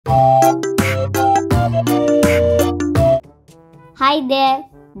Hi there,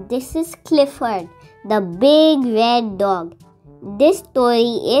 this is Clifford, the big red dog. This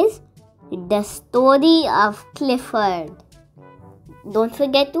story is the story of Clifford. Don't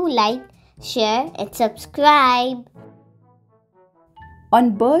forget to like, share and subscribe.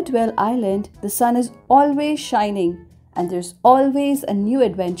 On Birdwell Island, the sun is always shining and there's always a new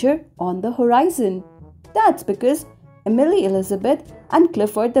adventure on the horizon. That's because Emily Elisabeth and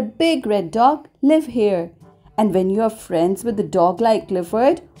Clifford the big red dog live here. And when you're friends with a dog like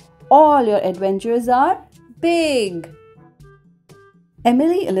Clifford, all your adventures are big.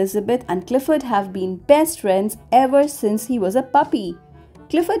 Emily Elisabeth and Clifford have been best friends ever since he was a puppy.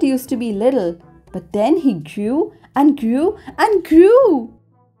 Clifford used to be little, but then he grew and grew and grew.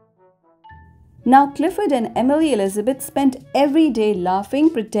 Now Clifford and Emily Elisabeth spent every day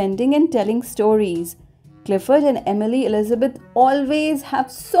laughing, pretending and telling stories. Clifford and Emily Elisabeth always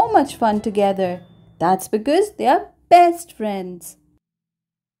have so much fun together. That's because they are best friends.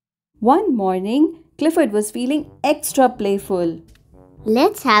 One morning, Clifford was feeling extra playful.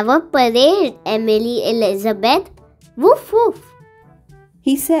 Let's have a parade, Emily Elisabeth. Woof woof,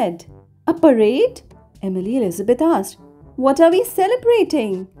 He said. A parade? Emily Elisabeth asked. What are we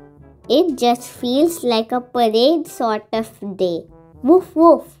celebrating? It just feels like a parade sort of day. Woof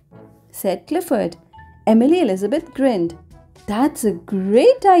woof, Said Clifford. Emily Elisabeth grinned. That's a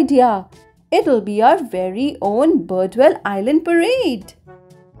great idea. It'll be our very own Birdwell Island parade.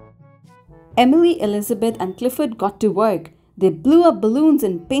 Emily Elisabeth and Clifford got to work. They blew up balloons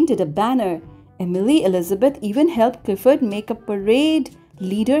and painted a banner. Emily Elisabeth even helped Clifford make a parade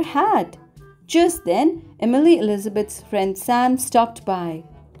leader hat. Just then, Emily Elisabeth's friend Sam stopped by.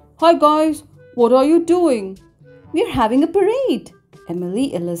 Hi guys, what are you doing? We're having a parade,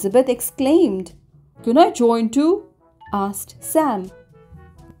 Emily Elisabeth exclaimed. Can I join too? Asked Sam.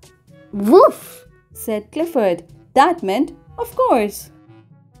 woof. Said Clifford. That meant, of course.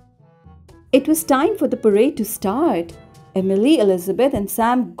 It was time for the parade to start. Emily Elisabeth and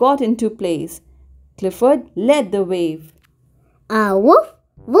Sam got into place. Clifford led the wave. Woof,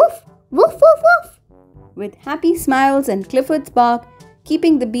 woof, woof, woof, woof. With happy smiles and Clifford's bark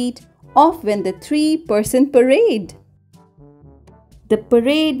keeping the beat, off went the three-person parade. The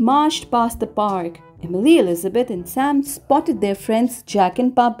parade marched past the park. Emily Elisabeth and Sam spotted their friends Jack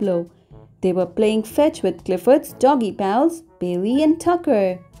and Pablo. They were playing fetch with Clifford's doggy pals, Bailey and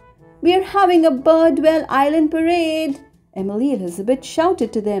Tucker. We're having a Birdwell Island parade, Emily Elisabeth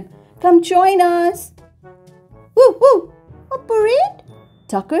shouted to them. Come join us. Woo woo! A parade?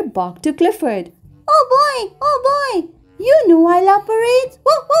 Tucker barked to Clifford. Oh boy! You know I love parades.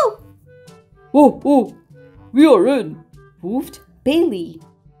 Woo woo! Oh, oh, we are in, woofed Bailey.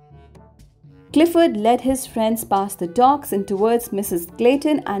 Clifford led his friends past the docks and towards Mrs.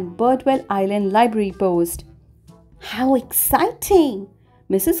 Clayton and Birdwell Island Library Post. How exciting!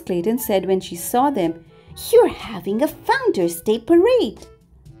 Mrs. Clayton said when she saw them. You're having a Founders' Day parade.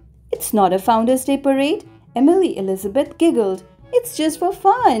 It's not a Founders' Day parade, Emily Elisabeth giggled. It's just for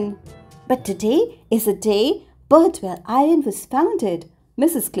fun. But today is the day Birdwell Island was founded,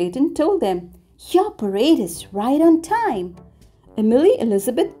 Mrs. Clayton told them. Your parade is right on time. Emily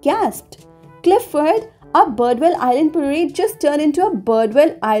Elisabeth gasped. Clifford, our Birdwell Island parade just turned into a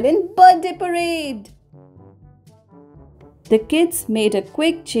Birdwell Island birthday parade. The kids made a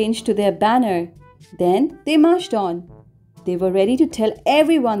quick change to their banner. Then they marched on. They were ready to tell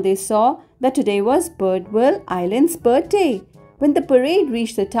everyone they saw that today was Birdwell Island's birthday. When the parade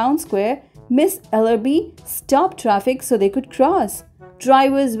reached the town square, Miss Ellerby stopped traffic so they could cross.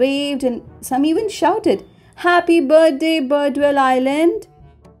 Drivers waved and some even shouted, Happy birthday, Birdwell Island!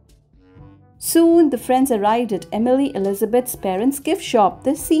 Soon the friends arrived at Emily Elisabeth's parents' gift shop,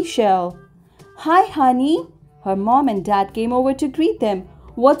 the Seashell. Hi, honey! Her mom and dad came over to greet them.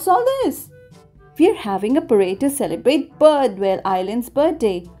 What's all this? We're having a parade to celebrate Birdwell Island's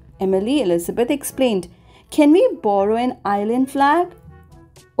birthday, Emily Elisabeth explained. Can we borrow an island flag?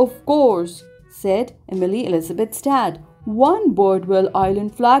 Of course, said Emily Elisabeth's dad. One Birdwell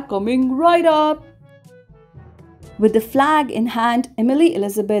Island flag coming right up. With the flag in hand, Emily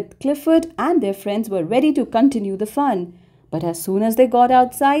Elisabeth, Clifford and their friends were ready to continue the fun. But as soon as they got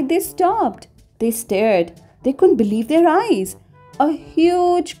outside, they stopped. They stared. They couldn't believe their eyes. A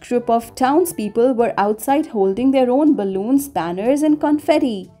huge group of townspeople were outside holding their own balloons, banners and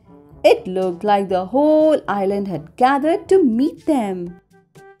confetti. It looked like the whole island had gathered to meet them.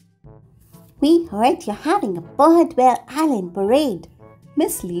 We heard you're having a Birdwell Island parade,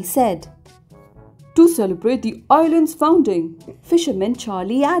 Miss Lee said. To celebrate the island's founding, Fisherman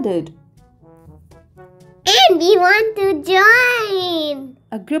Charlie added. And we want to join!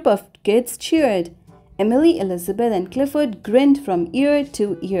 A group of kids cheered. Emily Elisabeth and Clifford grinned from ear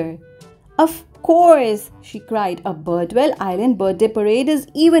to ear. Of course, she cried, a Birdwell Island birthday parade is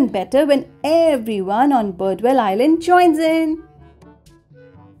even better when everyone on Birdwell Island joins in.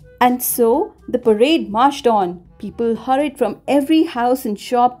 And so the parade marched on. People hurried from every house and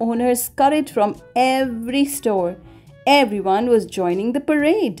shop owners scurried from every store. Everyone was joining the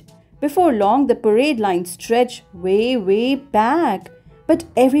parade. Before long, the parade line stretched way back, but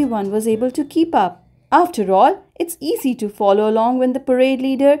everyone was able to keep up. After all, it's easy to follow along when the parade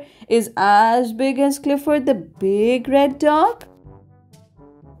leader is as big as Clifford the big red dog.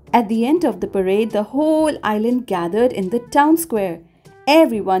 At the end of the parade, the whole island gathered in the town square.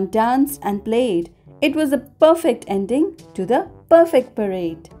 Everyone danced and played. It was a perfect ending to the perfect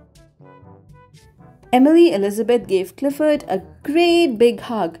parade. Emily Elisabeth gave Clifford a great big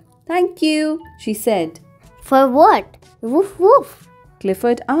hug. "Thank you," she said. For what? Woof woof.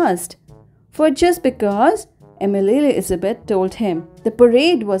 Clifford asked. For just because, Emily Elisabeth told him. The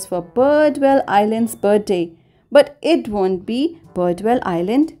parade was for Birdwell Island's birthday, but it won't be Birdwell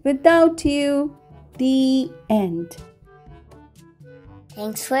Island without you. The end.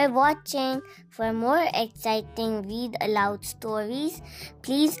 Thanks for watching. For more exciting Read Aloud stories,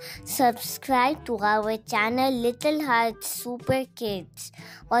 please subscribe to our channel Little Hearts Super Kids.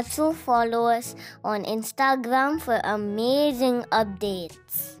 Also follow us on Instagram for amazing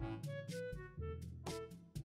updates.